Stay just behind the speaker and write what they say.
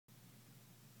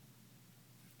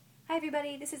Hi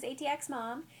everybody, this is ATX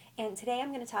Mom, and today I'm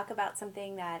going to talk about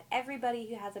something that everybody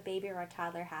who has a baby or a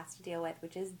toddler has to deal with,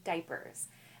 which is diapers.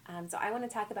 So I want to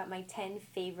talk about my 10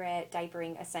 favorite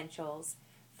diapering essentials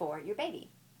for your baby.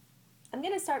 I'm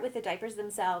going to start with the diapers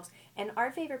themselves, and our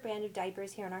favorite brand of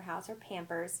diapers here in our house are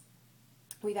Pampers.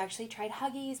 We've actually tried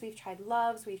Huggies, we've tried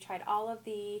Loves, we've tried all of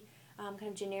the kind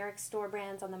of generic store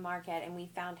brands on the market, and we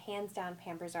found hands down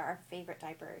Pampers are our favorite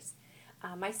diapers.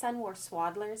 My son wore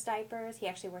Swaddlers diapers. He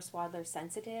actually wore Swaddlers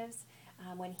Sensitives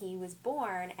when he was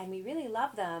born, and we really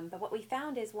love them. But what we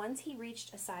found is once he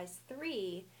reached a size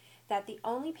 3, that the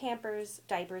only Pampers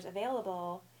diapers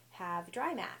available have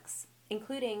dry max,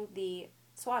 including the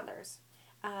Swaddlers.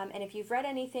 And if you've read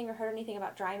anything or heard anything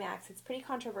about dry max, it's pretty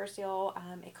controversial.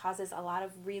 It causes a lot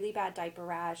of really bad diaper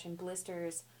rash and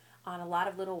blisters on a lot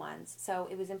of little ones. So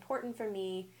it was important for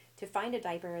me to find a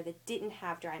diaper that didn't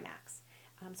have dry max.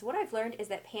 So what I've learned is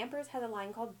that Pampers has a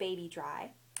line called Baby Dry,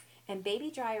 and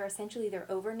Baby Dry are essentially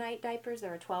their overnight diapers.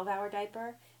 They're a 12-hour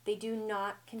diaper. They do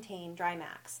not contain dry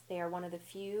max. They are one of the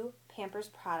few Pampers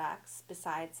products,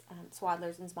 besides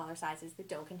Swaddlers in smaller sizes, that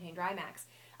don't contain dry max.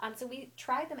 So we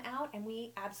tried them out, and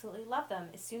we absolutely love them.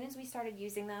 As soon as we started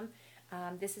using them,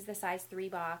 this is the size 3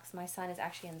 box. My son is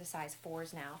actually in the size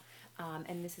 4s now,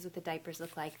 and this is what the diapers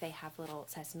look like. They have little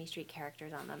Sesame Street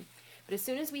characters on them. But as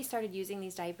soon as we started using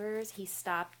these diapers, he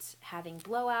stopped having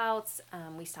blowouts.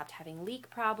 We stopped having leak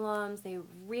problems. They're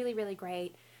really, really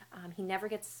great. He never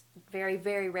gets, very,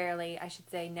 very rarely, I should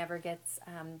say, never gets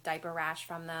diaper rash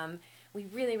from them. We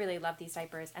really, really love these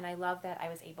diapers, and I love that I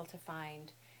was able to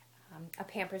find a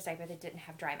Pampers diaper that didn't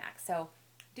have dry max. So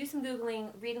do some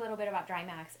Googling, read a little bit about dry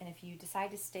max, and if you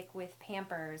decide to stick with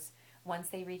Pampers once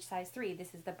they reach size 3,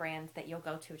 this is the brand that you'll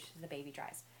go to, which is the Baby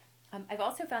Dries. I've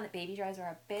also found that Baby Dries are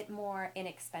a bit more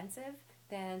inexpensive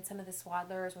than some of the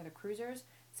Swaddlers or the Cruisers,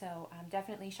 so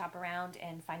definitely shop around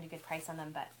and find a good price on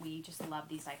them, but we just love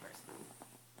these diapers.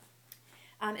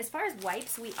 As far as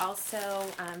wipes, we also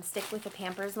stick with the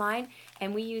Pampers line,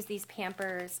 and we use these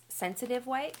Pampers Sensitive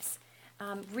wipes.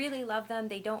 Really love them.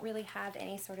 They don't really have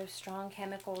any sort of strong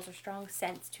chemicals or strong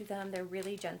scents to them. They're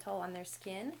really gentle on their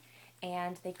skin,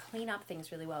 and they clean up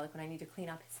things really well. Like when I need to clean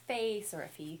up his face, or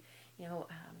if he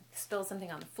spills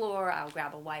something on the floor, I'll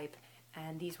grab a wipe,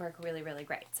 and these work really, really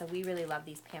great. So we really love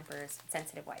these Pampers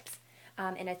Sensitive wipes.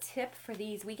 And a tip for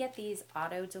these, we get these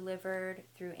auto-delivered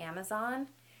through Amazon,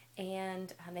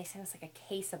 and they send us like a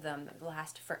case of them that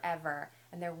last forever,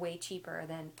 and they're way cheaper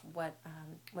than what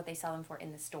they sell them for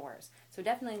in the stores. So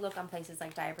definitely look on places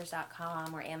like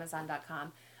Diapers.com or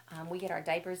Amazon.com. We get our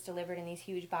diapers delivered in these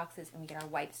huge boxes, and we get our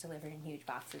wipes delivered in huge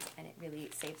boxes, and it really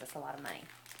saves us a lot of money.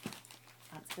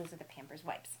 So those are the Pampers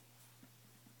wipes.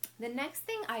 The next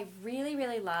thing I really,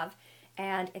 really love,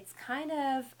 and it's kind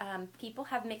of, people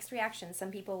have mixed reactions.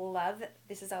 Some people will love,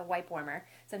 this is a wipe warmer.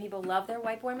 Some people love their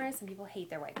wipe warmers, some people hate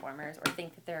their wipe warmers or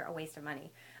think that they're a waste of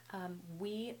money.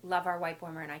 We love our wipe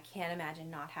warmer, and I can't imagine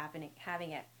not having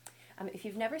it. If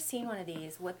you've never seen one of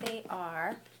these, what they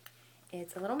are,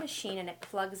 it's a little machine, and it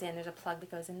plugs in. There's a plug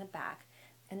that goes in the back,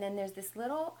 and then there's this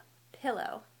little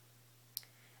pillow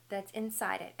that's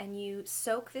inside it, and you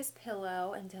soak this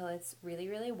pillow until it's really,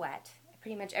 really wet.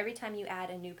 Pretty much every time you add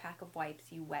a new pack of wipes,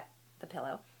 you wet the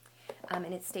pillow,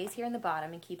 and it stays here in the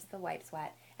bottom and keeps the wipes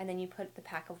wet, and then you put the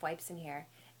pack of wipes in here,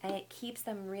 and it keeps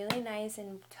them really nice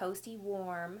and toasty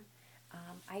warm.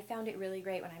 I found it really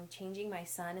great when I'm changing my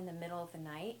son in the middle of the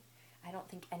night. I don't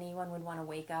think anyone would want to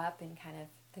wake up in kind of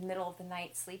the middle of the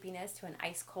night sleepiness to an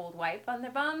ice cold wipe on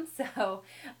their bum, so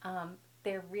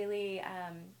they're really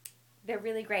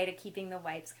great at keeping the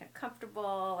wipes kind of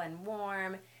comfortable and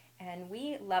warm, and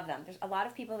we love them. There's a lot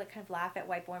of people that kind of laugh at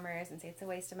wipe warmers and say it's a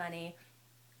waste of money.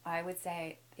 I would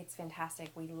say it's fantastic.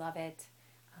 We love it.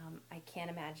 I can't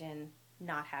imagine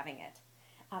not having it.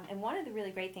 And one of the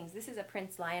really great things, this is a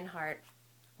Prince Lionheart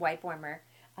wipe warmer,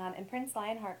 and Prince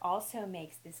Lionheart also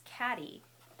makes this caddy,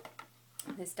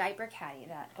 this diaper caddy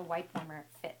that the wipe warmer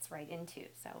fits right into.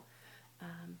 So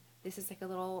this is like a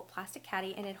little plastic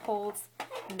caddy, and it holds,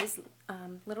 and this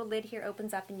little lid here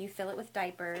opens up, and you fill it with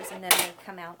diapers, and then they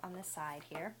come out on the side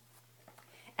here.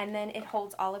 And then it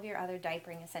holds all of your other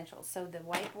diapering essentials. So the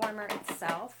wipe warmer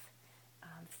itself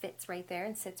fits right there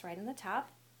and sits right on the top.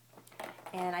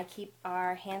 And I keep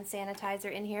our hand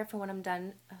sanitizer in here for when I'm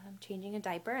done changing a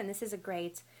diaper. And this is a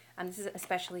great, this is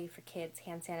especially for kids,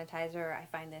 hand sanitizer. I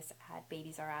find this at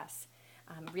Babies R Us.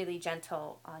 Really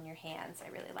gentle on your hands. I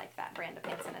really like that brand of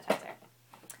hand sanitizer.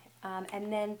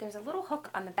 And then there's a little hook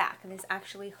on the back, and this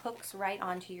actually hooks right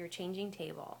onto your changing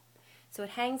table. So it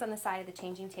hangs on the side of the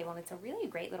changing table, and it's a really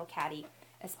great little caddy.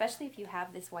 especially if you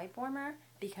have this wipe warmer,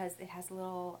 because it has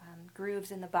little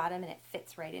grooves in the bottom and it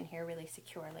fits right in here really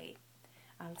securely.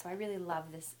 So I really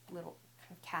love this little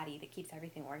kind of caddy that keeps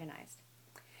everything organized.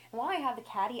 And while I have the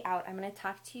caddy out, I'm going to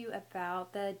talk to you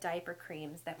about the diaper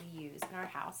creams that we use in our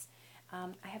house.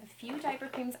 I have a few diaper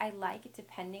creams I like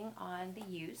depending on the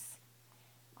use.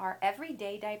 Our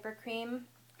everyday diaper cream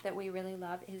that we really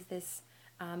love is this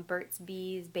Burt's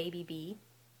Bees Baby Bee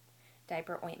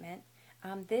diaper ointment.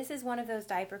 This is one of those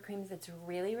diaper creams that's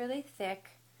really, really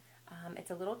thick.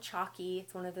 It's a little chalky.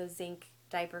 It's one of those zinc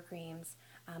diaper creams,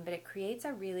 but it creates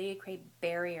a really great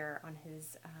barrier on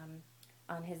his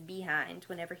behind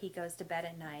whenever he goes to bed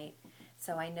at night.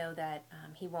 So I know that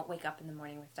he won't wake up in the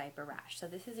morning with diaper rash. So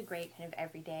this is a great kind of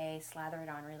everyday, slather it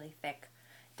on really thick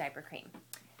diaper cream.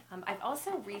 I've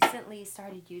also recently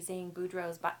started using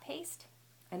Boudreaux's butt paste,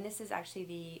 and this is actually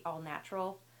the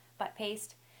all-natural butt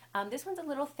paste. This one's a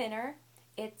little thinner.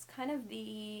 It's kind of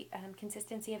the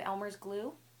consistency of Elmer's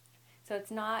glue. So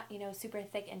it's not, super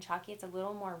thick and chalky. It's a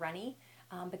little more runny.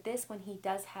 But this, when he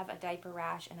does have a diaper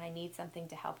rash and I need something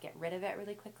to help get rid of it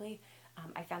really quickly,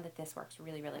 I found that this works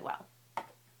really, really well.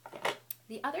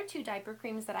 The other two diaper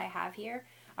creams that I have here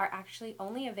are actually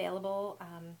only available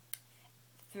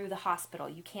through the hospital.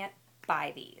 You can't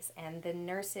buy these. And the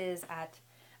nurses at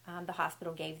the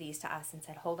hospital gave these to us and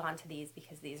said, hold on to these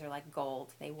because these are like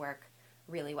gold. They work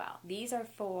really well. These are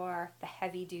for the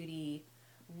heavy duty,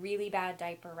 really bad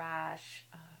diaper rash.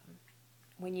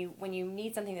 When you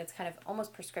need something that's kind of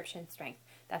almost prescription strength,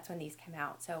 that's when these come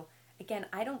out. So again,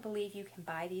 I don't believe you can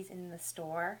buy these in the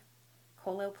store.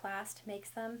 Coloplast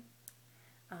makes them.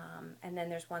 And then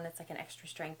there's one that's like an extra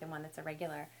strength and one that's a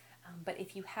regular. But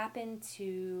if you happen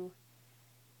to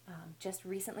just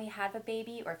recently have a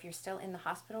baby, or if you're still in the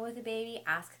hospital with a baby,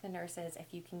 ask the nurses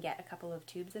if you can get a couple of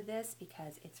tubes of this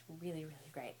because it's really,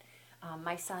 really great.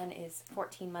 My son is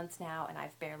 14 months now, and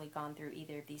I've barely gone through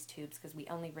either of these tubes because we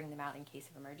only bring them out in case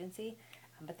of emergency,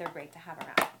 but they're great to have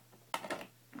around.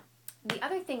 The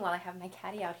other thing, while I have my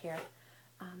caddy out here,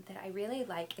 that I really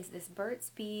like is this Burt's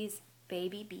Bees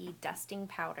Baby Bee Dusting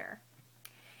Powder.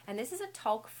 And this is a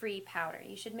talc-free powder.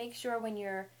 You should make sure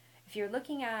if you're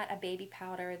looking at a baby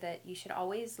powder, that you should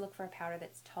always look for a powder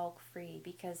that's talc-free,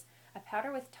 because a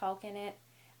powder with talc in it,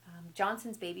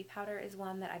 Johnson's baby powder is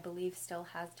one that I believe still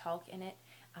has talc in it.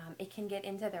 It can get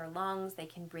into their lungs, they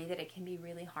can breathe it, it can be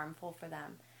really harmful for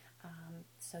them.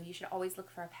 So you should always look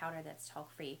for a powder that's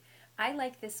talc-free. I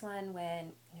like this one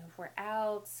when, if we're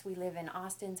out, we live in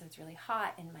Austin, so it's really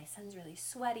hot, and my son's really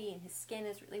sweaty, and his skin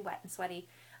is really wet and sweaty.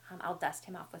 I'll dust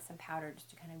him off with some powder just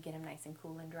to kind of get him nice and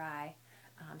cool and dry.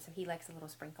 So he likes a little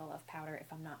sprinkle of powder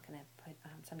if I'm not going to put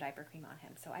some diaper cream on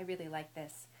him. So I really like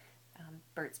this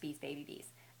Burt's Bees Baby Bees.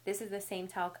 This is the same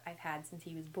talc I've had since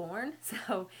he was born,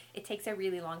 so it takes a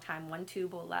really long time. One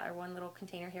little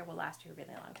container here will last you a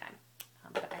really long time.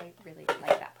 But I really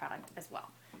like that product as well.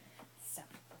 So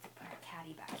let's put our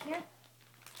caddy back here.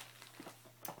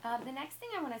 The next thing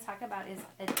I want to talk about is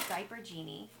a Diaper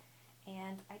Genie.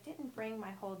 And I didn't bring my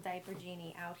whole Diaper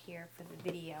Genie out here for the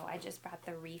video. I just brought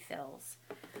the refills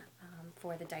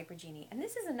for the Diaper Genie. And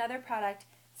this is another product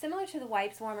similar to the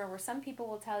wipes warmer, where some people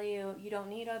will tell you you don't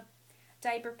need a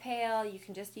diaper pail, you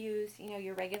can just use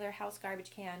your regular house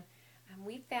garbage can.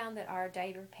 We've found that our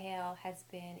diaper pail has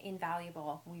been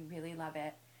invaluable. We really love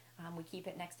it. We keep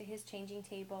it next to his changing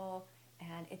table,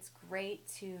 and it's great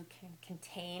to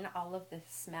contain all of the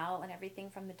smell and everything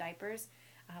from the diapers.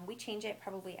 We change it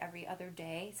probably every other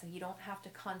day, so you don't have to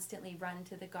constantly run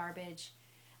to the garbage.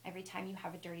 Every time you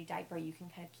have a dirty diaper, you can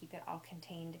kind of keep it all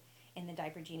contained in the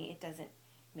Diaper Genie. It doesn't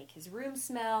make his room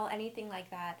smell, anything like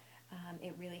that.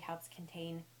 It really helps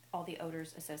contain all the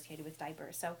odors associated with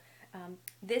diapers. So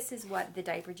this is what the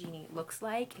Diaper Genie looks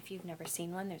like. If you've never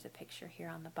seen one, there's a picture here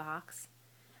on the box.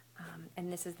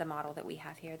 And this is the model that we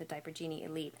have here, the Diaper Genie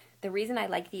Elite. The reason I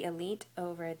like the Elite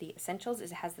over the Essentials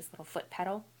is it has this little foot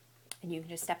pedal. And you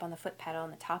can just step on the foot pedal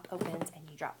and the top opens and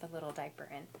you drop the little diaper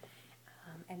in.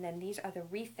 And then these are the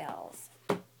refills.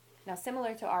 Now,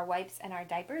 similar to our wipes and our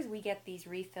diapers, we get these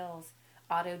refills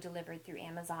auto-delivered through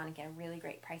Amazon and get a really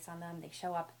great price on them. They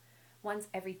show up once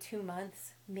every 2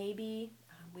 months, maybe.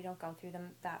 We don't go through them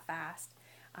that fast.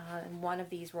 And one of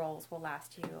these rolls will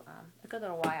last you a good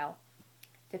little while,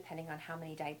 depending on how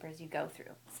many diapers you go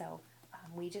through. So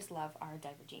we just love our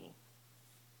Diaper Genie.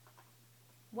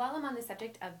 While I'm on the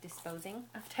subject of disposing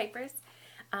of diapers,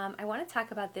 I want to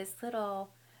talk about this little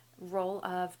roll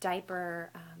of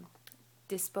diaper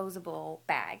disposable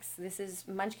bags.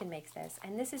 Munchkin makes this,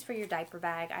 and this is for your diaper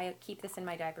bag. I keep this in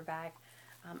my diaper bag.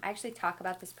 I actually talk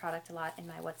about this product a lot in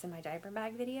my What's in My Diaper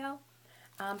Bag video.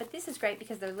 But this is great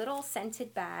because they're little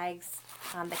scented bags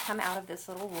that come out of this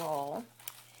little roll.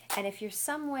 And if you're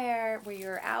somewhere where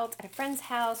you're out at a friend's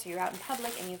house or you're out in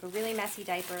public and you have a really messy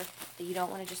diaper that you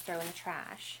don't want to just throw in the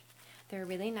trash, they're a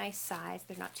really nice size.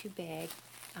 They're not too big.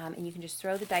 And you can just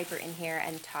throw the diaper in here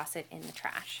and toss it in the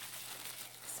trash.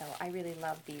 So I really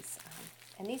love these.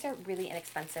 And these are really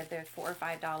inexpensive. They're $4 or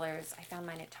 $5. I found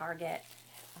mine at Target.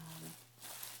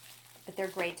 But they're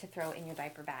great to throw in your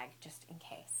diaper bag just in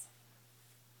case.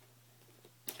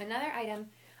 Another item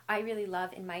I really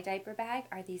love in my diaper bag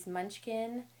are these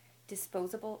Munchkin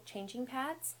disposable changing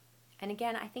pads. And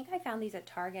again, I think I found these at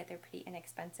Target. They're pretty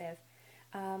inexpensive.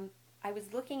 I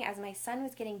was looking as my son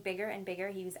was getting bigger and bigger.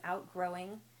 He was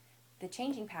outgrowing the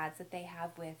changing pads that they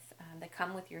have with that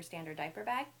come with your standard diaper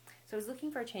bag. So I was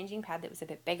looking for a changing pad that was a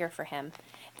bit bigger for him.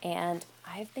 And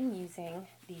I've been using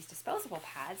these disposable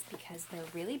pads because they're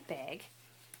really big.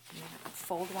 I'm going to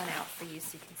fold one out for you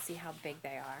so you can see how big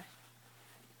they are.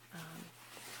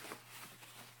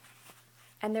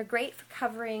 And they're great for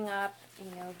covering up,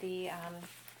 the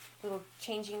little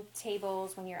changing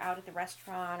tables when you're out at the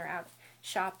restaurant or out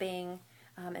shopping.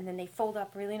 And then they fold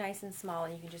up really nice and small,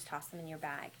 and you can just toss them in your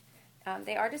bag.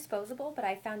 They are disposable, but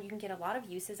I found you can get a lot of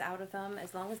uses out of them.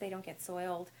 As long as they don't get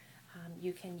soiled,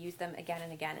 you can use them again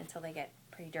and again until they get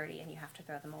pretty dirty and you have to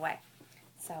throw them away.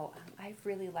 So I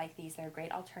really like these. They're a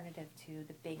great alternative to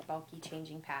the big, bulky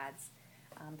changing pads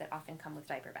that often come with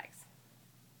diaper bags.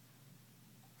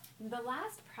 The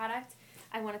last product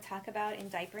I want to talk about in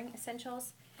diapering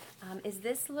essentials is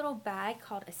this little bag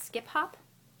called a Skip Hop.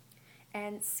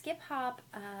 And Skip Hop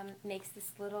makes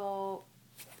this little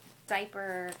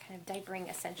diapering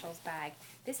essentials bag.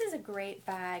 This is a great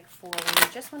bag for when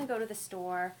you just want to go to the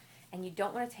store and you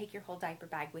don't want to take your whole diaper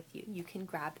bag with you. You can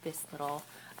grab this little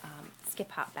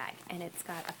Skip Hop bag, and it's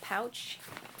got a pouch.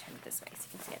 Turn it this way so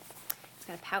you can see it. It's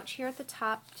got a pouch here at the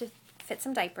top to fit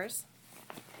some diapers.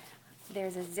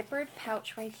 There's a zippered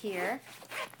pouch right here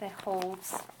that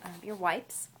holds your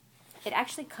wipes. It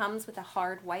actually comes with a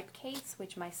hard wipe case,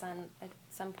 which my son at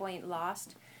some point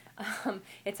lost.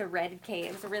 It's a red case.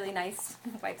 It was a really nice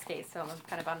wipes case, so I'm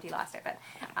kind of bummed he lost it, but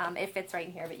it fits right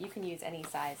in here. But you can use any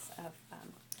size of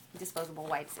disposable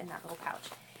wipes in that little pouch.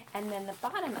 And then the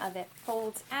bottom of it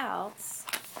folds out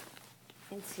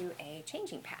into a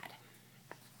changing pad.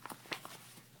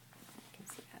 You can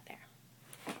see that there.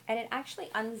 And it actually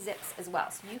unzips as well.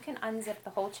 So you can unzip the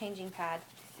whole changing pad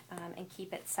and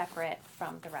keep it separate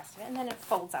from the rest of it. And then it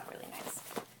folds up really nice.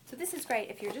 So this is great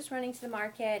if you're just running to the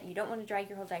market, you don't want to drag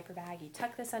your whole diaper bag, you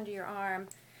tuck this under your arm.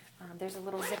 There's a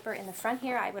little zipper in the front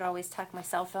here. I would always tuck my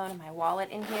cell phone and my wallet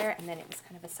in here, and then it was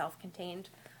kind of a self-contained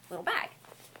little bag.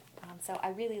 So I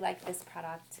really like this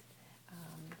product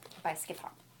by Skip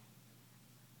Hop.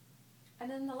 And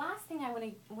then the last thing I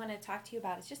want to talk to you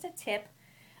about is just a tip.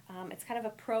 It's kind of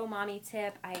a pro mommy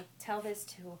tip. I tell this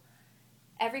to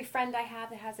every friend I have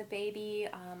that has a baby.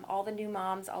 All the new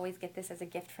moms always get this as a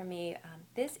gift from me.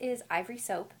 This is Ivory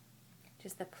soap,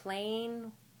 just the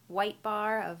plain white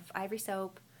bar of Ivory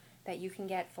soap that you can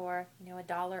get for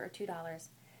 $1 or $2.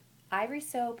 Ivory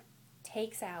soap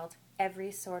takes out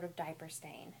every sort of diaper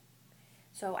stain.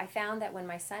 So I found that when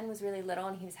my son was really little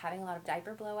and he was having a lot of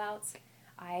diaper blowouts,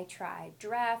 I tried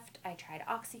Dreft, I tried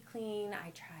OxyClean,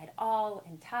 I tried All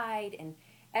and Tide and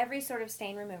every sort of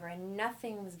stain remover, and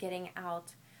nothing was getting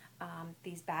out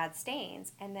these bad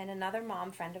stains. And then another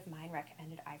mom friend of mine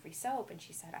recommended Ivory soap, and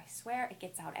she said, I swear it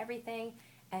gets out everything,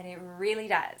 and it really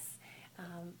does.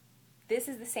 This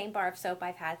is the same bar of soap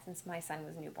I've had since my son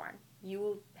was newborn. You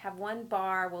will have one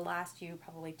bar, will last you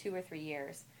probably 2 or 3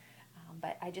 years.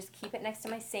 But I just keep it next to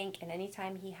my sink, and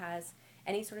anytime he has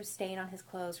any sort of stain on his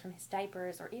clothes from his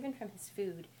diapers or even from his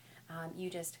food, you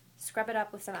just scrub it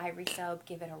up with some Ivory soap,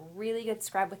 give it a really good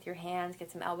scrub with your hands,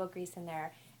 get some elbow grease in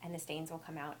there, and the stains will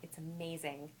come out. It's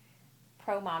amazing.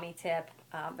 Pro mommy tip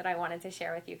that I wanted to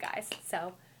share with you guys.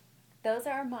 So those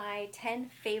are my 10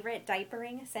 favorite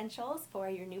diapering essentials for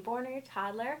your newborn or your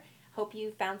toddler. Hope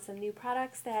you found some new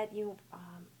products that you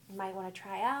might want to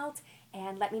try out,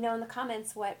 and let me know in the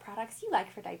comments what products you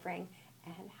like for diapering,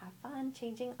 and have fun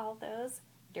changing all those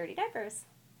dirty diapers.